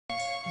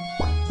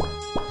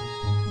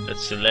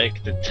Let's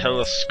select the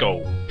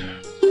telescope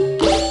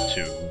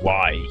to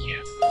Y.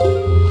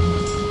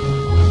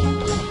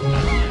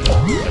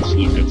 Let's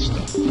look at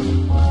stuff.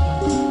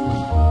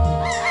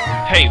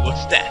 Hey,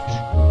 what's that?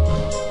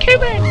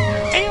 Cuban,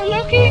 are you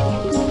looking?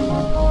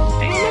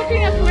 Are you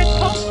looking at the red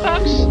post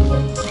box?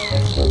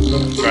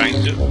 Trying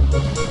to.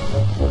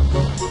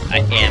 I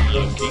am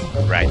looking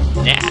right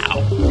now.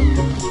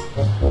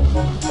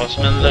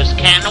 Postman looks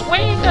kind of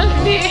Wait,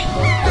 doesn't he?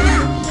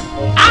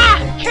 Ah,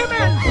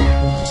 Cuban!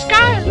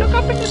 Sky, look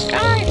up in the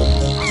sky.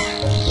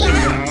 zoom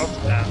out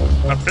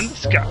and up in the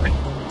sky.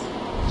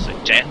 It's a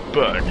giant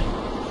bird.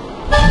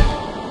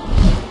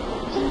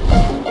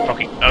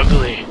 Fucking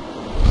ugly.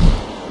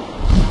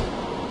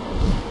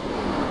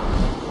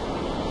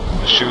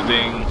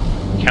 Shooting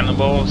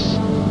cannonballs.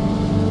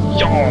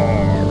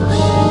 Yarr!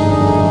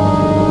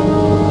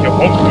 Yo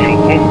ho,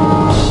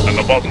 and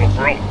a bottle of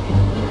rum.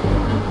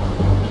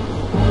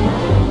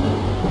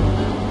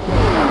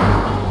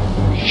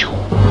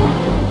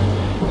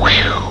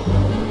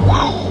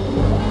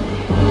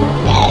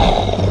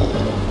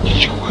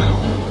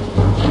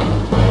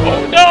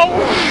 Oh no!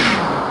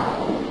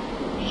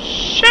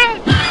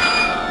 Shit!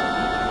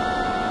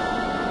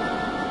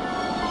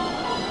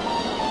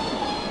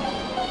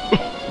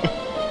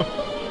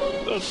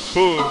 That's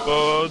poor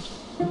bud.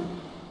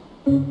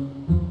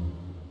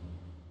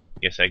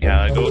 Guess I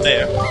gotta go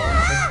there.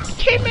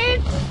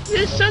 Cuban,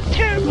 this is so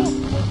terrible.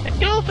 An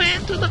elephant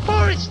into the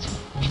forest.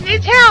 She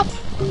needs help.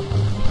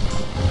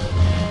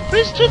 But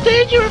it's too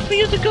dangerous for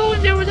you to go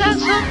in there without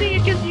something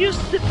you can use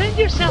to defend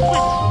yourself with.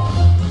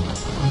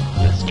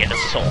 Let's get a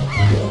song.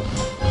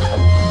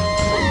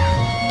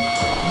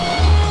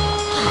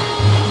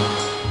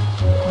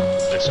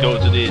 Let's go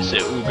to this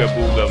Ooga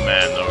Booga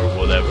man or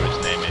whatever his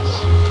name is.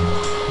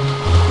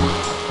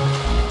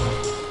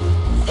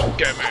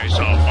 Give me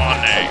some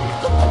money.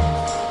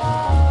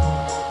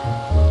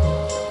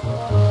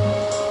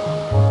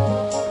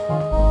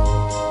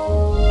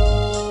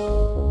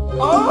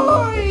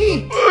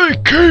 Hey,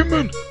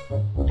 Cayman!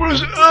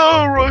 Press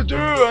L right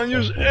there and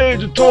use A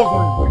to talk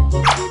with me.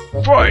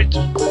 Right.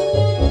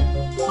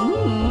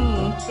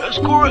 That's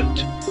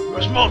correct.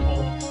 Where's Momo?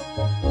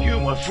 You,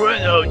 my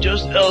friend, have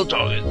just L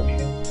targeted me.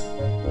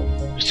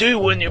 You see,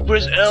 when you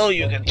press L,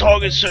 you can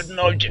target certain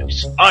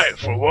objects. I,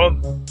 for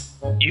one,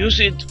 use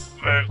it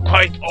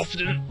quite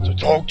often to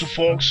talk to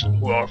folks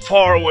who are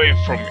far away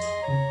from me.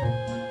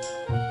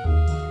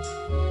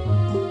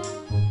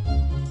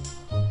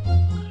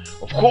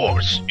 Of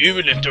course,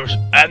 even if there's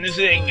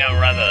anything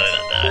rather,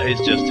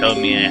 it's just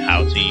telling me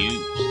how to use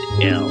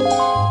the L.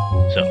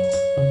 So,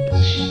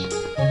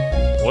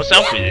 what's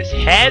up with his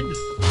head?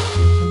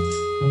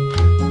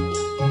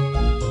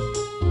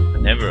 I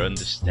never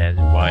understand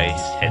why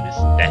his head is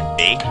that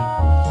big.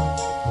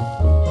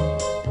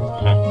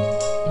 Huh.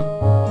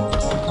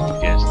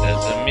 Guess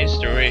that's a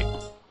mystery.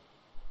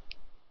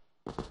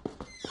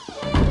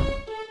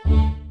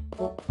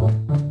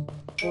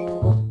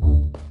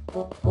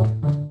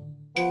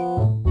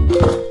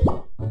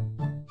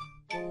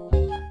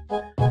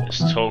 Let's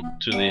talk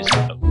to this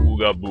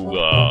Ooga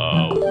Booga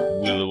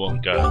Willy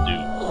Wonka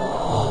dude.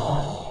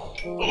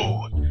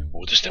 Oh,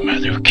 what is the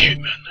matter,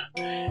 Caveman?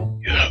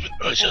 You have an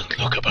urgent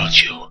look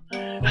about you.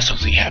 Has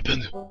something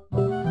happened?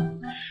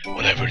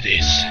 Whatever it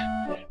is,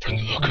 from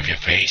the look of your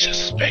face, I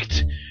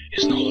suspect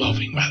it's no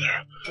loving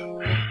matter.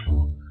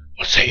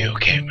 What say you,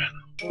 Caveman?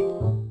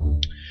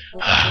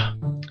 Have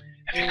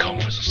you come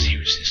for some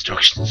serious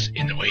instructions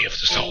in the way of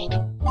the sword?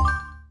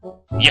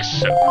 Yes,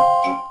 sir.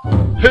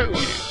 Hell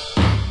yeah.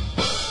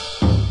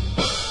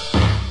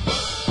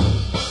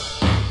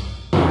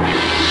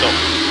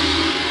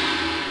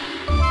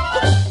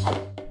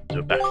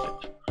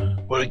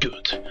 Very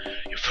good.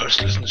 Your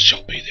first lesson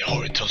shall be the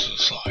horizontal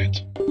slide.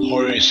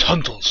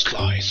 Horizontal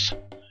slice.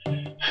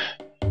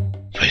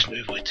 Face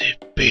me with the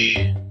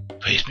B.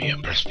 Face me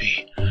and press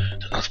B.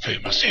 Do not fear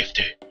my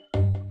safety.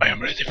 I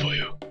am ready for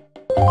you.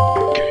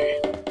 Okay.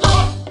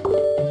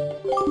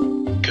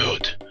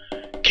 Good.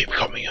 Keep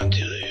coming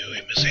until you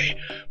hear me say,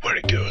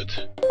 very good.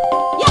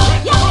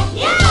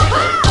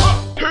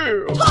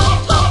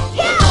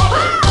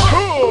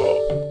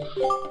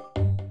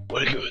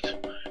 Very good.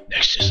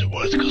 Next is the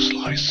vertical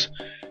slice.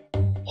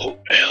 Hold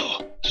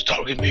L to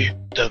target me,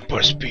 then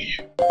press B.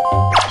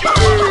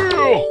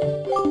 Yeah!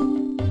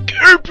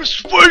 Keep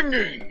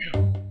swinging!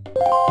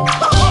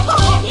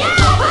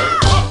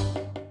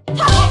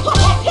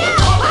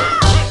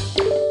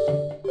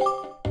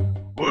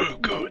 Very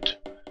good.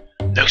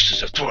 Next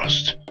is a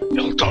thrust.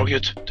 L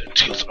target, then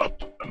tilt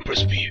up and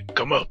press B.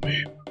 Come at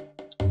me.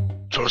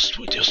 Thrust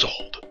with your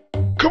sword.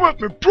 Come at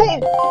me, bro!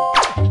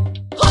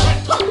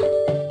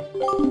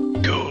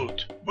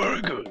 Good.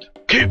 Very good.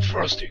 Keep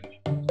thrusting.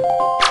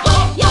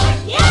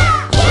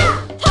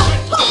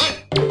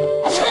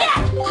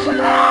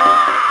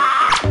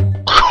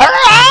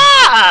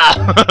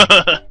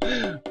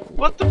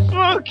 What the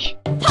fuck?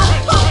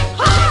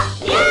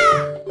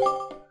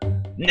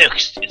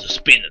 Next is a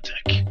spin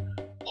attack.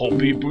 Hold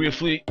B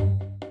briefly.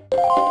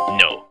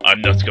 No,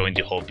 I'm not going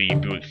to hold B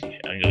briefly.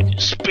 I'm going to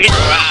spin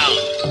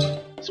around.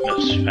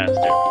 much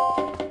faster.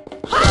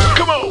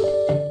 Come on!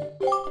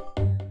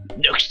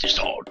 Next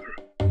disorder.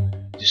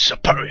 This is a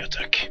parry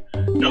attack.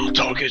 No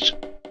target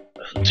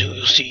until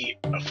you see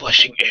a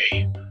flashing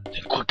A.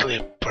 Then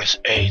quickly press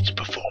A to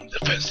perform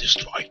defensive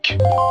strike.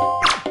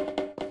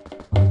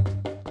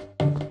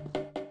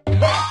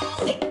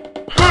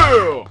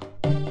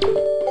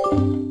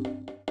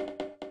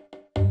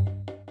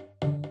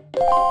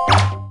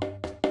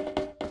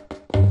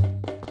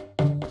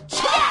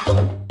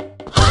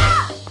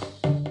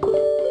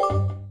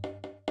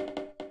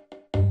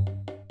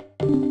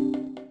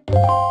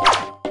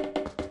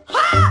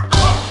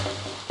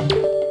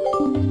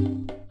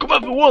 Come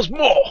up once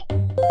more!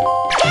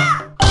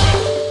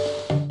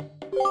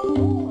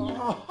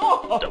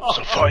 That was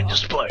a fine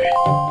display.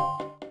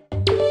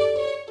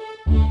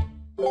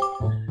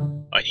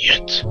 And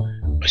yet,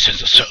 I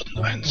sense a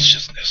certain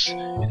anxiousness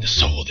in the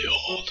soul of the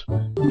old,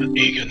 an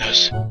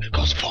eagerness that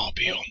goes far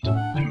beyond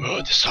the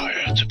mere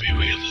desire to be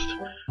wielded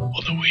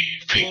on the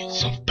weary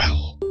fields of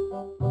battle.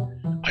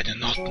 I do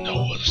not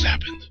know what has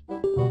happened,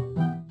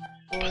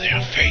 but I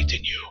have faith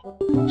in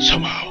you.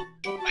 Somehow,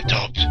 I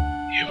doubt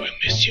you will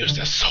misuse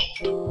that soul.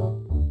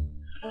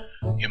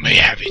 You may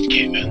have it,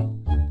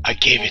 Caveman. I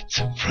gave it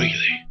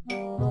freely.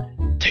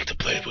 Take the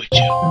blade with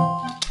you.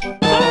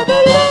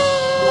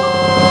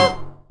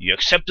 You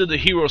accepted the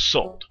hero's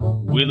sword.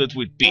 Wield it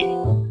with B.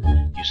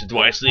 Use it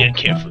wisely and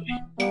carefully.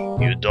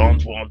 You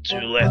don't want to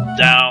let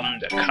down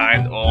the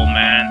kind old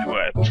man who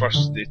had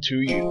trusted it to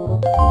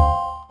you.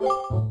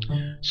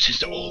 Since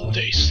the olden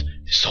days,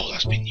 the sword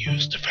has been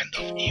used to fend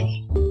off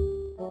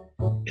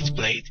evil. Its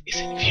blade is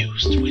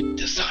infused with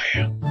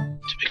desire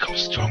to become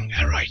strong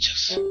and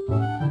righteous.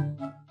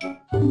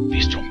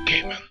 Be strong,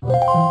 Caveman.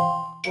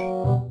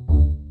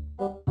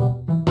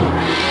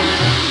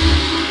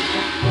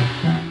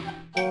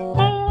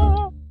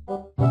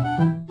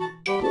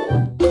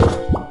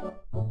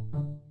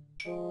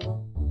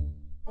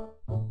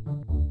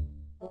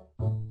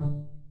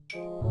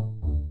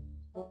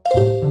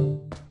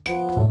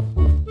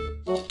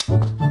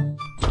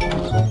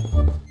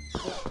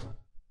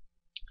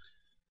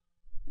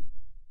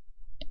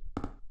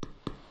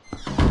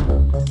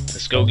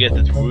 Let's go get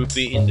that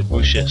rupee in the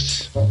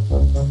bushes.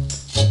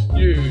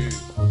 Yeah.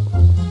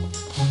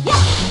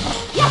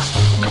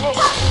 Come on.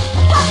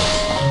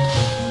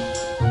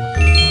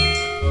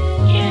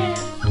 Yeah.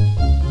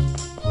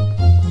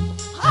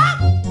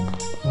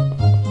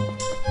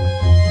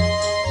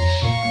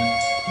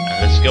 And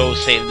let's go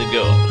save the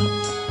girl.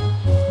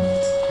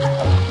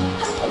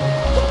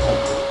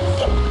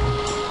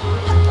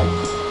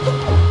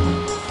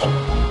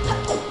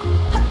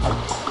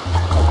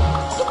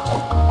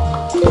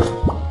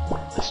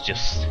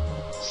 Just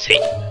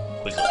save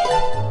quickly.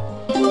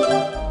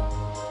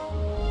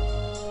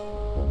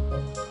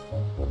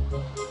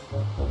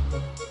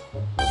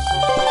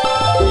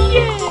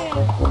 Yeah.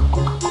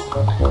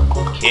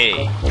 Okay,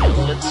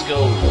 let's go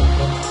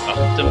up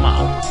the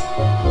mountain.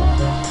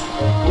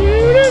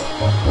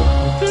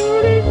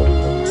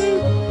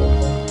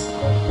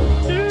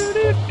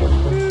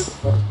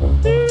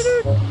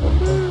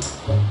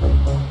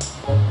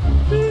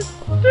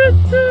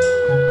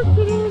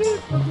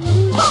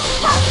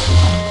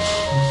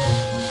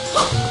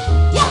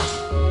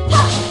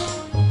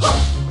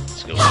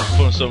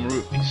 Some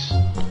rupees.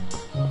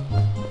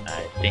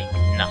 I think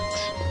not.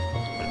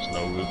 There's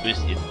no rupees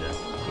in the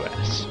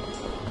grass.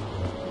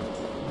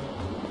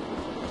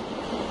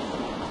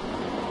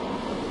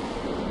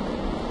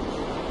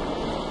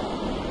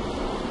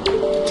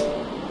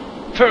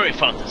 Furry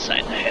fountain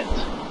sign ahead.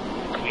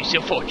 Increase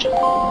your fortune.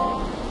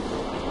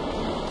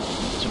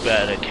 Too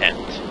bad I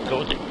can't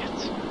go there yet.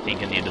 I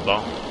think I need a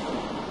bomb.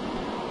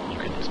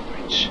 Look at this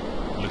bridge.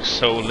 Looks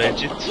so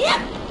legit.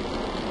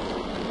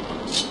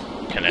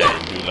 Can I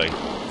do like...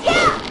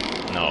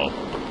 No.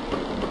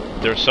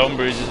 There are some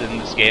bridges in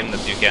this game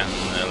that you can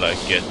like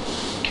get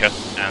cut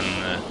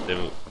and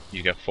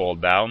you can fall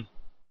down.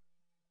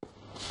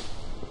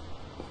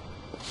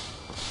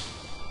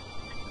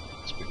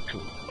 It's pretty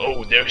cool.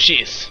 Oh, there she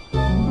is!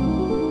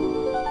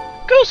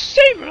 Go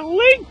save her,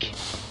 Link!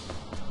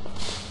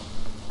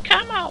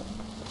 Come out!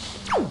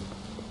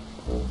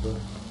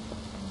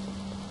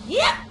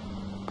 Yeah!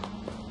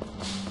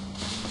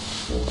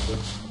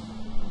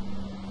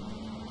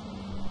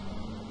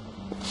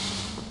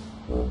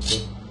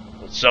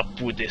 What's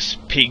up with this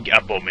pig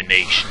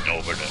abomination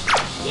over there?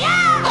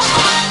 Yeah!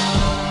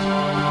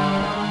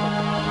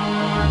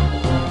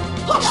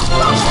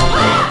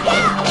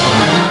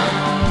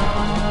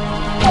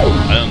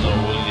 I don't know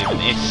what it even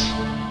is.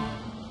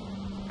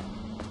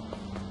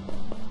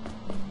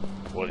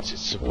 What is it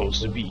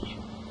supposed to be?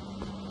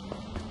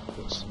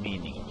 What's the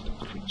meaning of the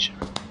creature?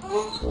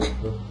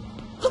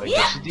 Why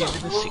does it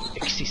even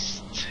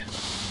exist?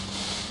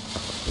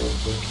 Can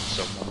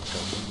someone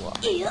tell me why?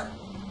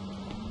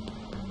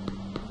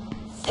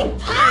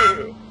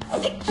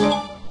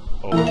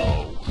 Oh no.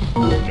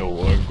 No,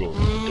 I'm going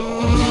to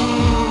die.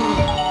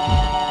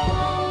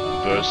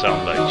 Birds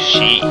sound like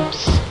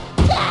sheeps.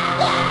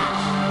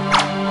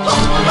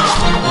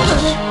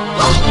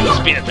 Just do a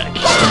spin attack.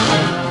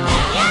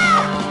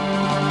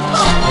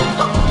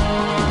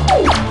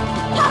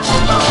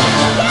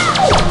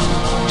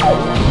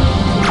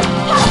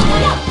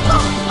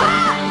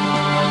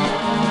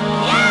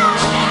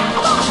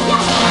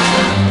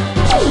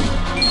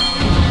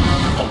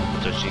 Oh,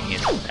 touching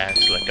his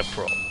axe like a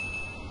pro.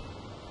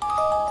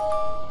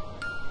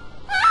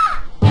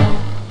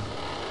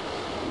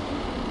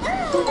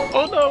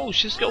 Oh no,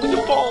 she's going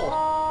to fall!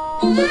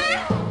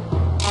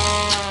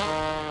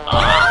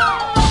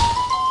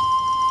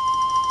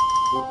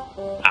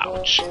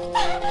 Ouch.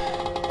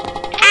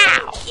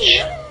 Ouch!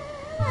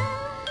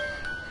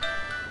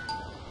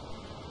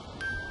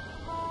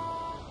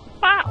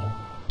 Wow!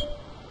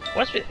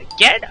 What's with the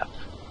get up?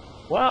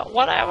 Well,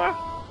 whatever.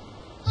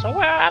 So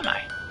where am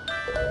I?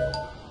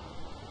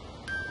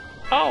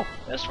 Oh,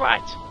 that's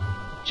right.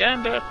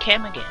 Junebird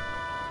came again.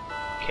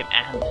 Came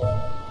and...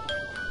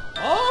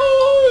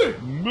 Hi!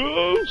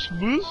 Mouse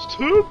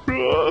Mr.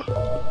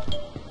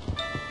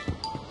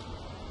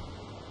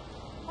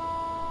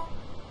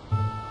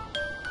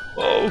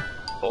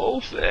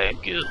 Oh,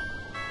 thank you.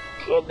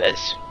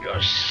 Goodness,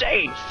 you're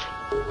safe.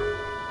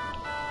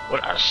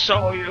 When I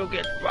saw you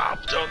get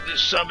dropped on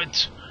this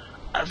summit,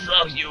 I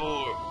thought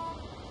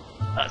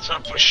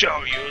for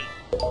sure you...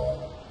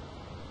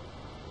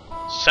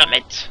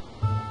 Summit?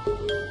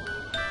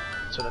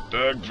 So the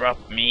bird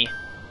dropped me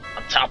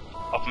on top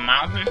of a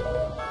mountain?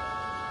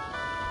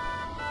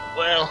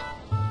 Well,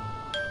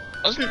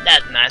 wasn't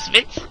that nice of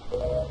it?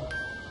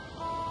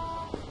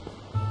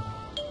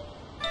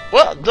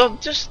 Well,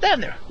 don't just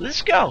stand there.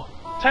 Let's go.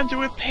 Time to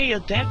repay your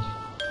debt.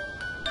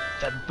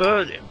 That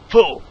bird in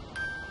full.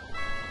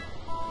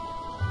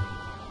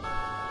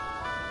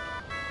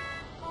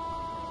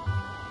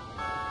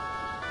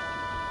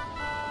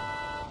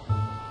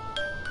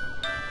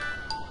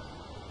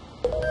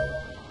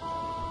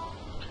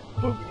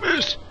 Oh,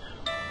 miss,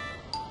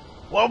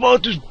 what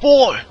about this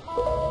boy?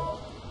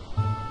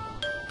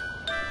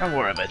 Don't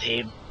worry about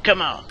him.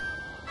 Come on.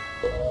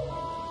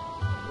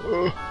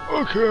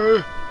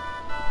 Okay.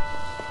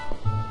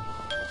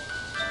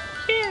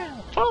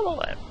 Yeah, follow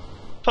him.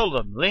 Follow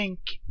him, Link.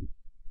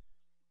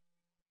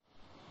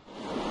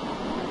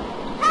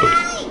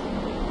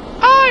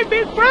 Hi,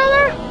 big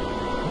brother!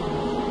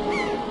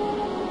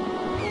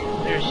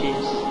 There she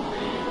is.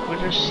 With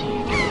her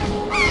sea.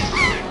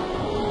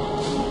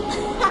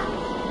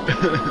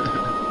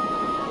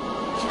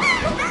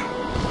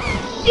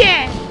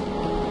 Yeah!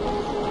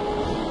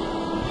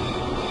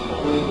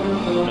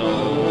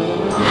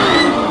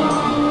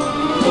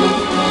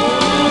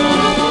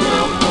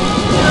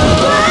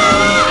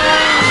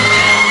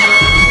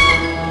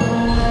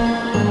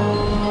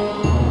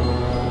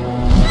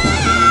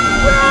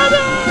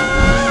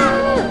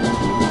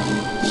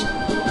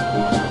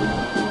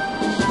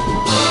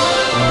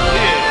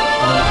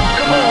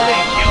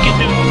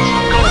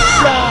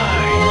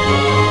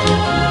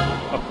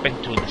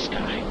 Into the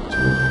sky. You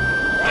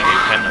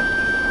cannot.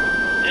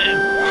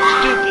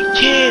 Stupid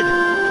kid!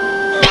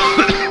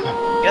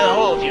 Get a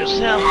hold of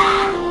yourself.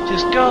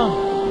 Just go.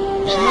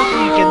 There's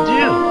nothing you can do.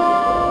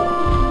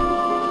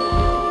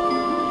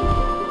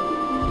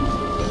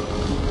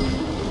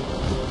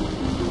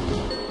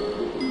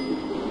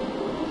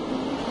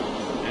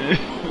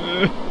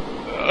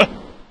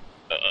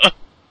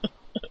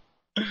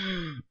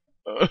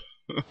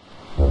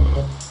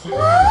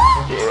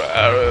 Poor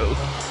Arrow.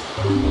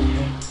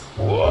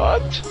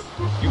 What?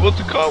 You want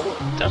to go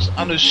with us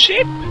on a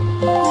ship?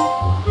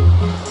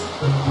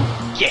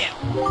 Yeah.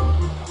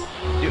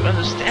 Do you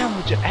understand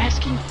what you're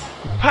asking?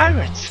 We're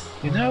pirates,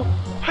 you know?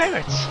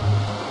 Pirates.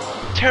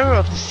 The terror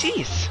of the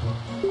seas.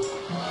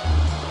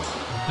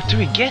 What do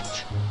we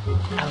get?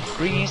 I'll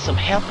bring in some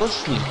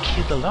helpless little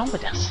kid along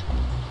with us.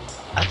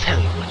 I'll tell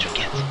you what you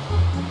get.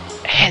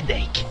 A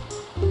headache.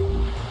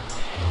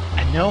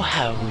 I know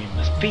how we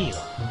must feel.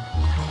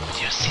 With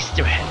your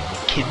sister having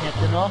been kidnapped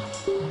and all.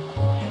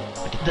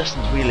 But it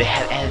doesn't really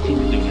have anything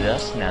to do with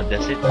us now,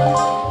 does it?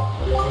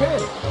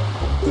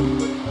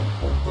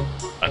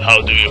 And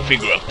how do you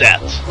figure out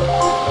that?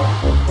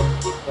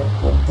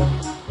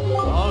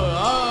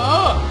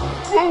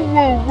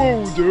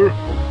 Whoa there!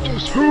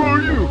 Just who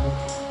are you?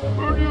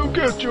 Where do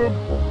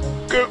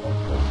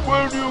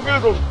you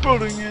get off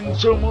putting in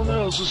someone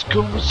else's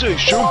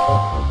conversation?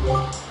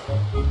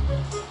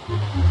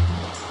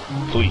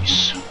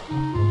 Please,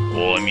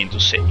 all I mean to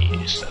say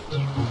is that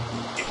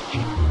if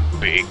you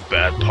big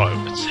bad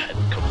pirates had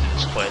come to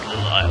this quiet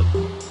little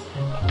island,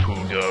 a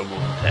poor girl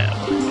wouldn't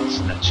have been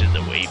snatched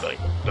away by a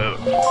bird.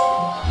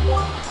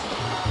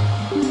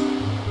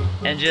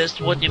 And just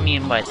what do you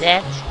mean by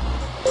that?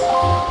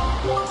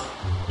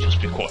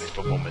 Just be quiet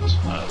for a moment,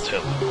 I'll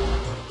tell you.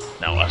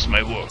 Now, as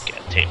my work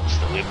entails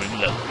delivering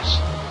letters,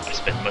 I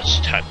spend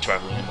much time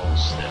traveling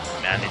amongst the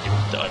many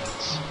different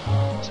islands.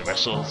 As a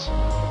result,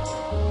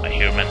 I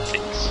hear many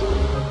things.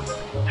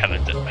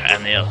 Haven't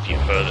any of you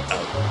heard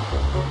about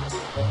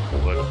the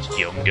word of that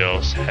young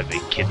girls have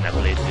been kidnapped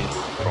lately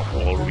from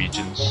all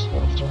regions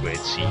of the Great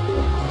Sea.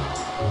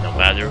 No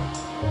matter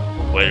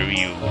whether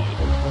you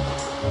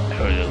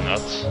heard or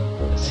not,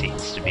 that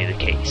seems to be the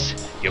case.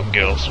 Young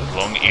girls with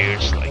long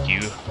ears like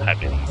you have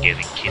been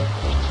getting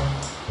kidnapped,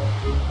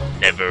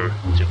 never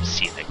to be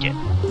seen again.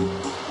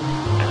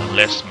 And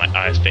unless my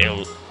eyes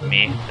fail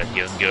me, that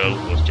young girl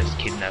who was just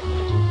kidnapped.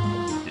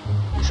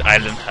 This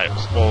island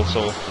has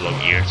also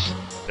long ears,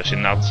 does she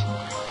not?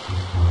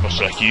 Much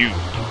like you,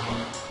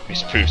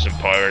 misproofs and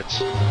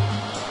pirates.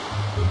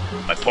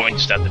 My point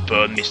is that the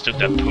bird mistook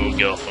that poor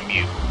girl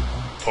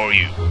for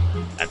you,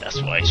 and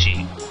that's why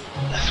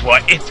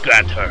it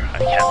grabbed her. I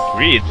can't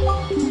read.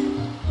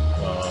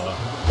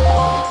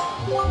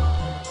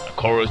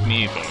 Correct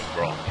me if I'm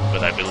wrong,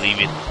 but I believe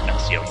it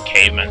as young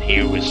caveman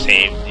here who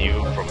saved you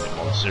from the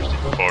monsters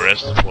in the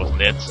forest,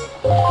 wasn't it?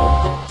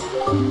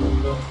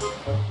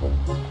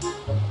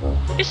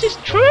 Is this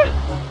true?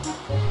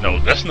 No,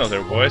 that's not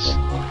her voice.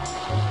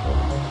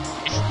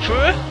 Is it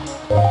true?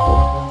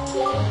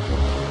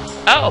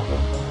 Oh,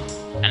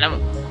 and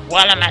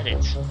while I'm at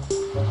it,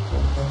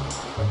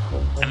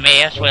 I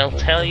may as well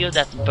tell you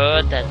that the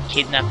bird that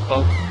kidnapped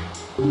both.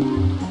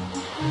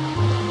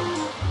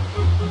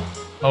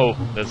 Oh,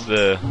 that's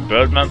the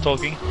birdman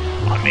talking?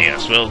 I may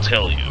as well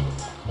tell you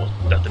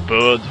that the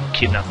bird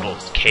kidnapped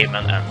both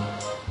Cayman and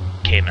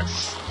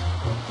Cayman's.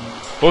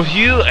 Both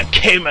you and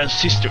Cayman's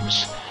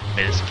sisters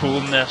made a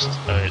spool nest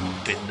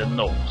up in the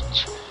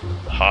north,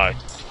 the heart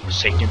of the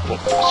Forsaken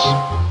Fortress.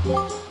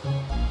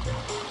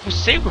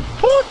 Forsaken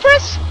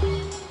Fortress?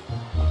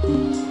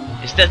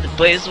 Is that the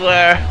place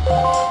where...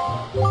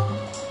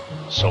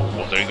 So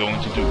what are you going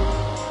to do?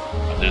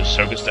 Under the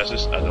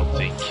circumstances, I don't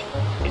think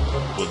it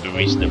would be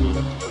reasonable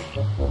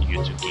for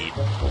you to give.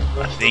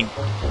 I think...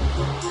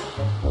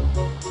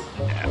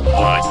 I'm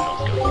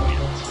not going to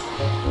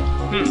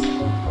do it.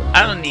 I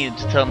don't need you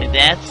to tell me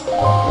that.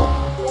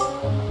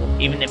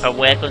 Even if I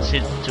were to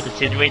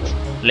consider it,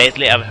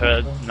 lately I've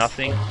heard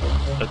nothing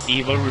but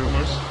evil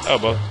rumors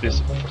About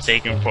this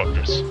Forsaken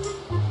Fortress.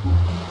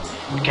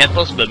 You can't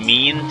possibly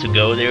mean to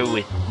go there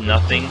with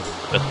nothing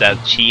but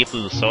that cheap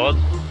little sword.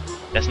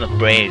 That's not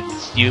brave,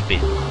 it's stupid.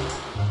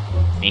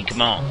 I mean,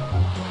 come on.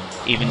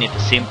 Even if a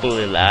simple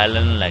little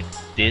island like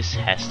this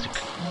has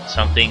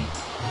something,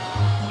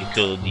 you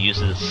could use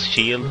it as a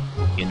shield,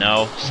 you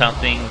know,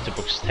 something to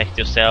protect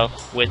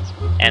yourself with,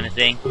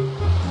 anything.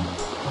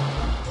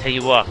 Tell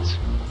you what,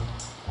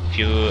 if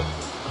you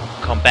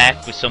come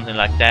back with something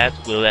like that,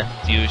 we'll let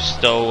you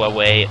stow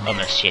away on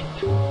a ship.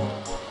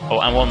 Oh,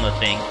 and one more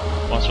thing,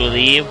 once we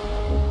leave,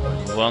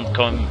 you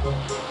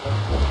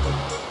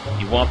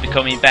won't be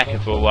coming back here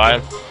for a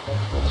while,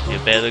 so you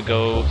better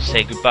go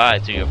say goodbye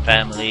to your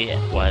family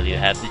while you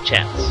have the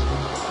chance.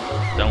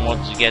 Don't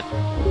want to get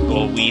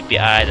all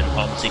weepy-eyed and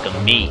homesick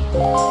on me.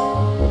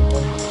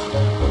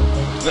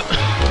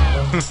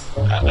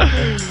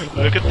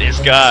 Look at this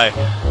guy.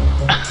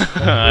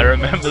 I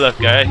remember that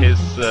guy.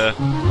 He's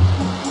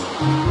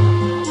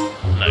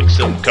like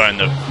some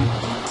kind of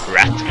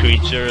rat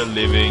creature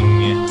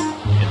living in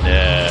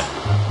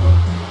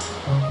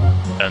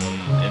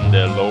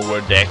the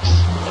lower decks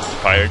of the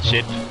pirate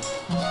ship.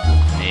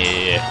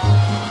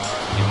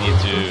 You need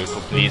to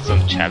complete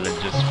some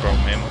challenges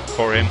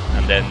for him,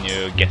 and then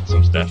you get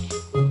some stuff.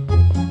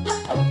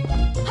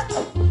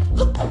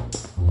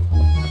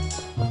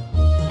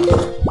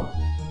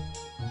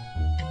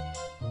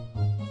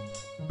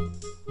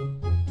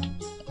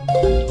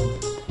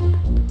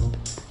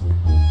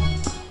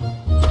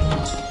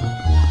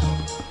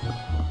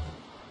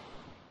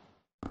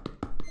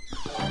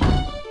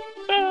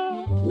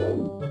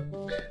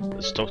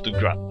 Let's talk to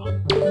Grandma.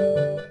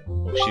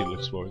 Oh, she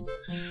looks worried.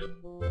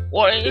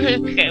 What is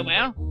it,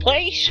 Cayman?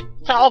 Please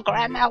tell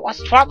Grandma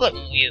what's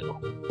troubling you.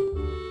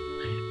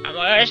 And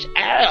where's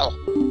Errol?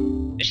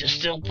 Is she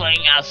still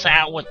playing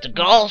outside with the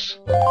girls?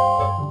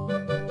 Oh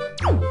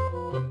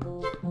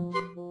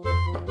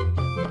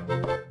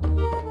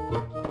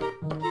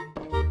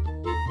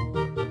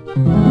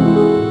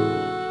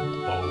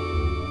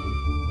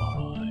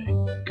my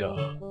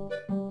god.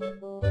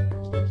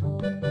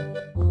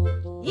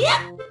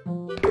 Yeah.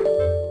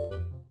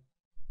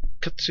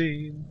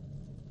 Cutscene.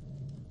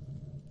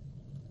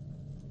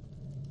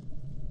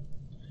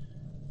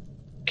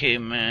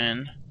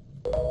 Cayman.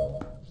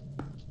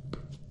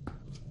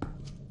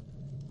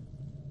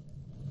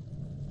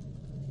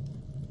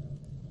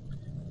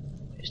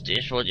 Is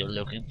this what you're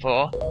looking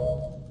for?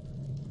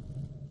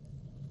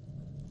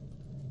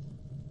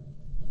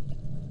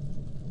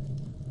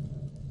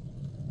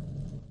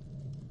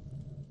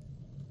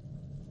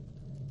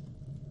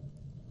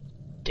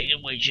 Take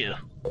it with you.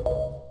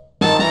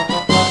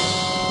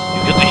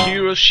 You get the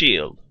hero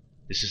shield.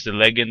 This is the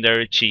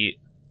legendary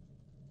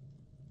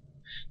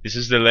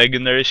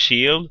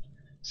shield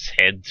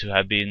said to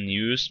have been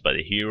used by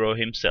the hero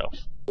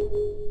himself,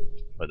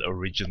 by the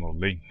original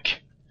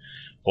Link.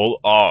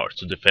 Hold R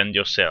to defend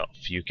yourself.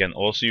 You can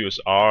also use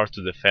R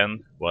to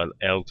defend while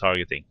L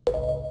targeting.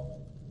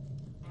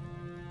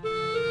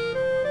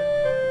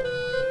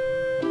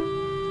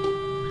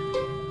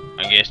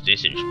 I guess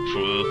this is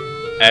true.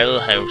 Idle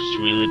has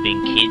really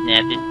been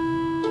kidnapped,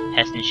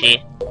 hasn't she?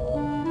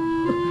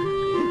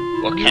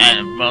 What kind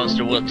of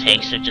monster will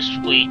take such a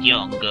sweet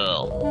young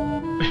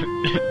girl?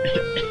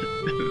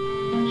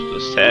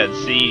 It's a sad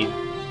scene.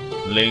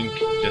 Link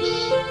just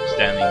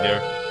standing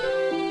there.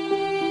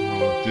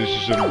 Oh, this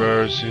is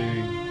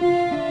embarrassing.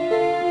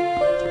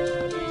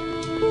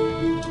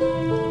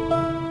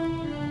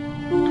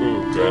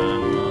 Poor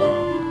grandma.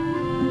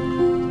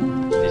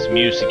 This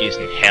music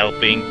isn't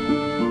helping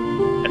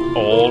at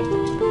all.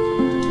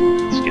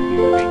 Let's get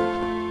moving.